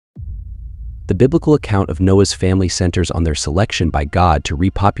The biblical account of Noah's family centers on their selection by God to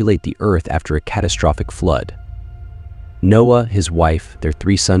repopulate the earth after a catastrophic flood. Noah, his wife, their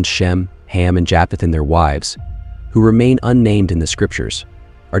 3 sons Shem, Ham, and Japheth, and their wives, who remain unnamed in the scriptures,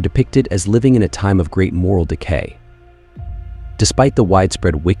 are depicted as living in a time of great moral decay. Despite the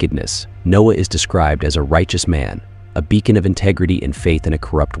widespread wickedness, Noah is described as a righteous man, a beacon of integrity and faith in a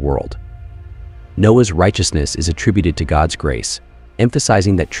corrupt world. Noah's righteousness is attributed to God's grace,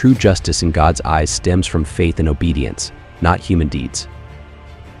 emphasizing that true justice in God's eyes stems from faith and obedience, not human deeds.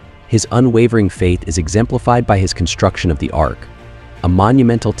 His unwavering faith is exemplified by his construction of the ark, a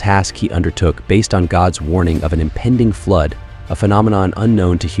monumental task he undertook based on God's warning of an impending flood, a phenomenon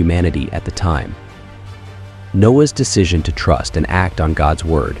unknown to humanity at the time. Noah's decision to trust and act on God's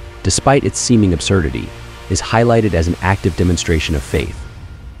word, despite its seeming absurdity, is highlighted as an active demonstration of faith.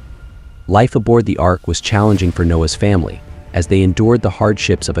 Life aboard the ark was challenging for Noah's family, as they endured the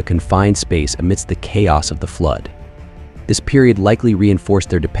hardships of a confined space amidst the chaos of the flood. This period likely reinforced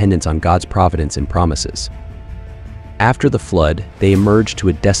their dependence on God's providence and promises. After the flood, they emerged to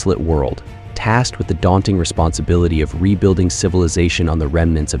a desolate world, tasked with the daunting responsibility of rebuilding civilization on the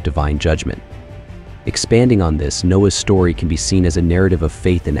remnants of divine judgment. Expanding on this, Noah's story can be seen as a narrative of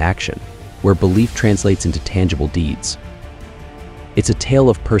faith in action, where belief translates into tangible deeds. It's a tale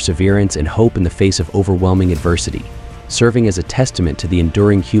of perseverance and hope in the face of overwhelming adversity, serving as a testament to the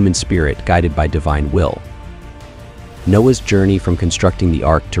enduring human spirit guided by divine will. Noah's journey from constructing the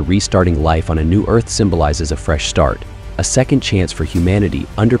ark to restarting life on a new earth symbolizes a fresh start, a second chance for humanity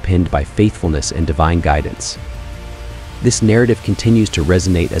underpinned by faithfulness and divine guidance. This narrative continues to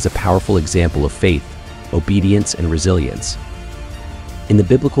resonate as a powerful example of faith, obedience, and resilience. In the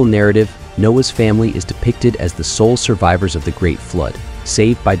biblical narrative, Noah's family is depicted as the sole survivors of the great flood,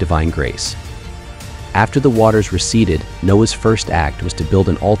 saved by divine grace. After the waters receded, Noah's first act was to build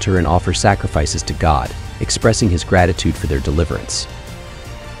an altar and offer sacrifices to God, expressing his gratitude for their deliverance.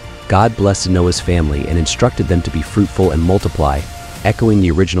 God blessed Noah's family and instructed them to be fruitful and multiply, echoing the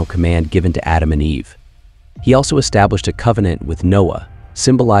original command given to Adam and Eve. He also established a covenant with Noah,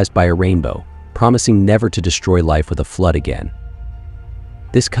 symbolized by a rainbow, promising never to destroy life with a flood again.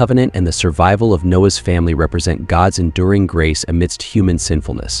 This covenant and the survival of Noah's family represent God's enduring grace amidst human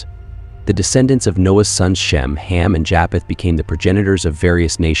sinfulness. The descendants of Noah's sons Shem, Ham, and Japheth became the progenitors of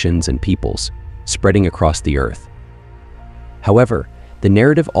various nations and peoples, spreading across the earth. However, the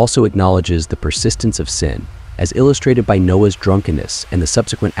narrative also acknowledges the persistence of sin, as illustrated by Noah's drunkenness and the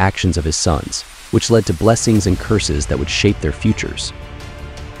subsequent actions of his sons, which led to blessings and curses that would shape their futures.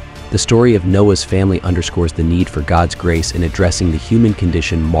 The story of Noah's family underscores the need for God's grace in addressing the human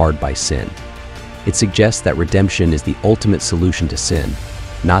condition marred by sin. It suggests that redemption is the ultimate solution to sin,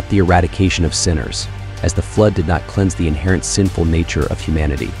 not the eradication of sinners, as the flood did not cleanse the inherent sinful nature of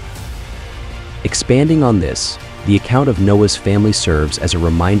humanity. Expanding on this, the account of Noah's family serves as a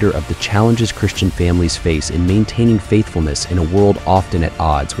reminder of the challenges Christian families face in maintaining faithfulness in a world often at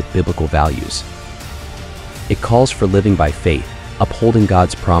odds with biblical values. It calls for living by faith, upholding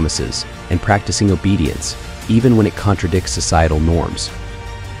God's promises, and practicing obedience, even when it contradicts societal norms.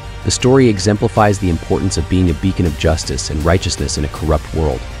 The story exemplifies the importance of being a beacon of justice and righteousness in a corrupt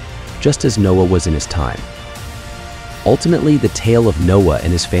world, just as Noah was in his time. Ultimately, the tale of Noah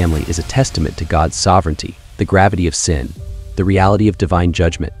and his family is a testament to God's sovereignty, the gravity of sin, the reality of divine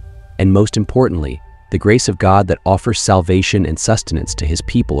judgment, and most importantly, the grace of God that offers salvation and sustenance to his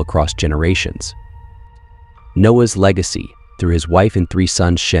people across generations. Noah's legacy, through his wife and 3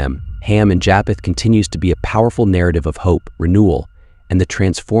 sons Shem, Ham, and Japheth, continues to be a powerful narrative of hope, renewal, and the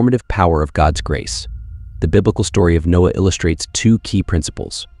transformative power of God's grace. The biblical story of Noah illustrates 2 key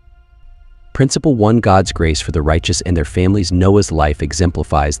principles. Principle 1, God's grace for the righteous and their families. Noah's life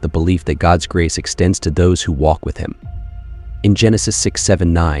exemplifies the belief that God's grace extends to those who walk with him. In Genesis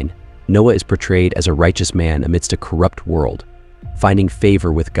 6:7-9, Noah is portrayed as a righteous man amidst a corrupt world, finding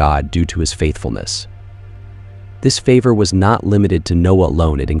favor with God due to his faithfulness. This favor was not limited to Noah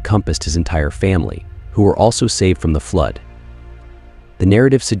alone, it encompassed his entire family, who were also saved from the flood. The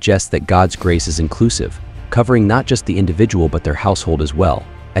narrative suggests that God's grace is inclusive, covering not just the individual but their household as well,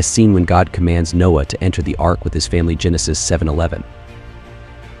 as seen when God commands Noah to enter the ark with his family, Genesis 7:11.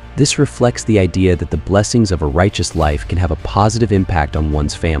 This reflects the idea that the blessings of a righteous life can have a positive impact on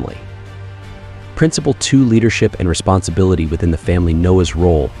one's family. Principle 2, leadership and responsibility within the family. Noah's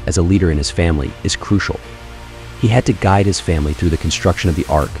role as a leader in his family is crucial. He had to guide his family through the construction of the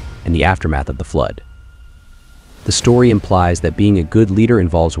ark and the aftermath of the flood. The story implies that being a good leader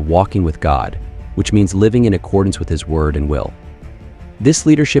involves walking with God, which means living in accordance with his word and will. This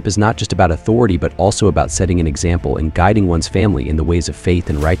leadership is not just about authority but also about setting an example and guiding one's family in the ways of faith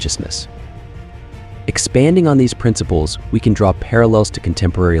and righteousness. Expanding on these principles, we can draw parallels to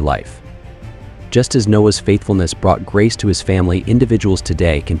contemporary life. Just as Noah's faithfulness brought grace to his family, individuals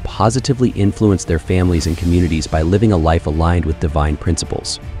today can positively influence their families and communities by living a life aligned with divine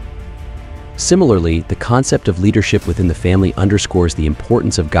principles. Similarly, the concept of leadership within the family underscores the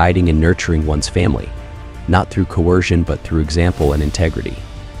importance of guiding and nurturing one's family, not through coercion but through example and integrity.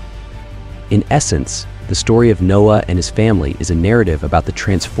 In essence, the story of Noah and his family is a narrative about the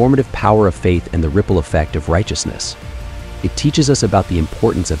transformative power of faith and the ripple effect of righteousness. It teaches us about the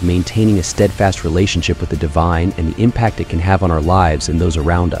importance of maintaining a steadfast relationship with the divine and the impact it can have on our lives and those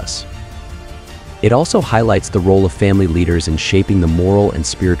around us. It also highlights the role of family leaders in shaping the moral and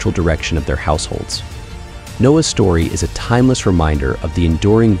spiritual direction of their households. Noah's story is a timeless reminder of the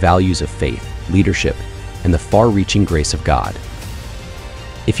enduring values of faith, leadership, and the far-reaching grace of God.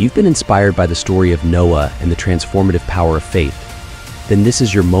 If you've been inspired by the story of Noah and the transformative power of faith, then this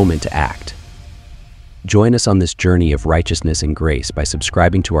is your moment to act. Join us on this journey of righteousness and grace by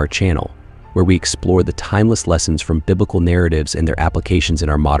subscribing to our channel, where we explore the timeless lessons from biblical narratives and their applications in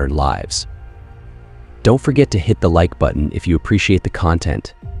our modern lives. Don't forget to hit the like button if you appreciate the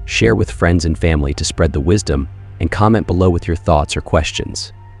content, share with friends and family to spread the wisdom, and comment below with your thoughts or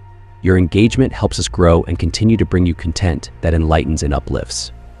questions. Your engagement helps us grow and continue to bring you content that enlightens and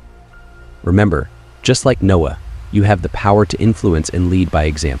uplifts. Remember, just like Noah, you have the power to influence and lead by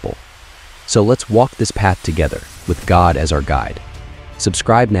example. So let's walk this path together, with God as our guide.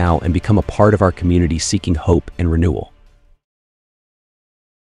 Subscribe now and become a part of our community seeking hope and renewal.